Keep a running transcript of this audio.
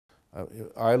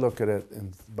I look at it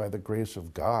by the grace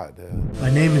of God. My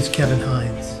name is Kevin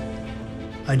Hines.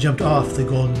 I jumped off the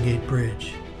Golden Gate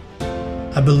Bridge.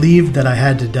 I believed that I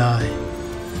had to die,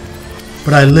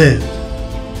 but I lived.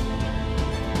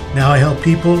 Now I help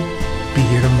people be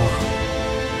here tomorrow.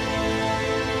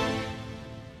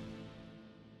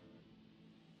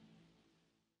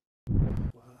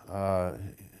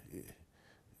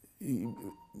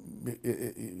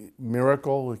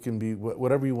 Miracle, it can be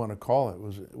whatever you want to call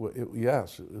it.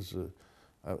 Yes, it was.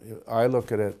 I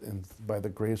look at it by the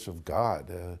grace of God.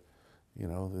 You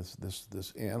know,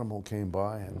 this animal came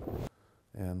by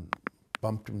and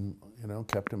bumped him. You know,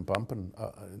 kept him bumping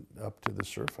up to the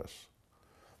surface.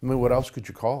 I mean, what else could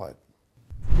you call it?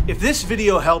 If this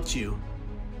video helped you,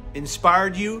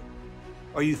 inspired you,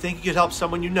 or you think it could help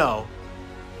someone you know,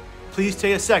 please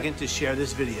take a second to share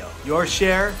this video. Your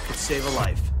share could save a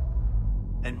life.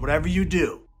 And whatever you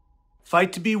do,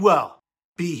 fight to be well.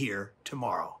 Be here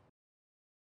tomorrow.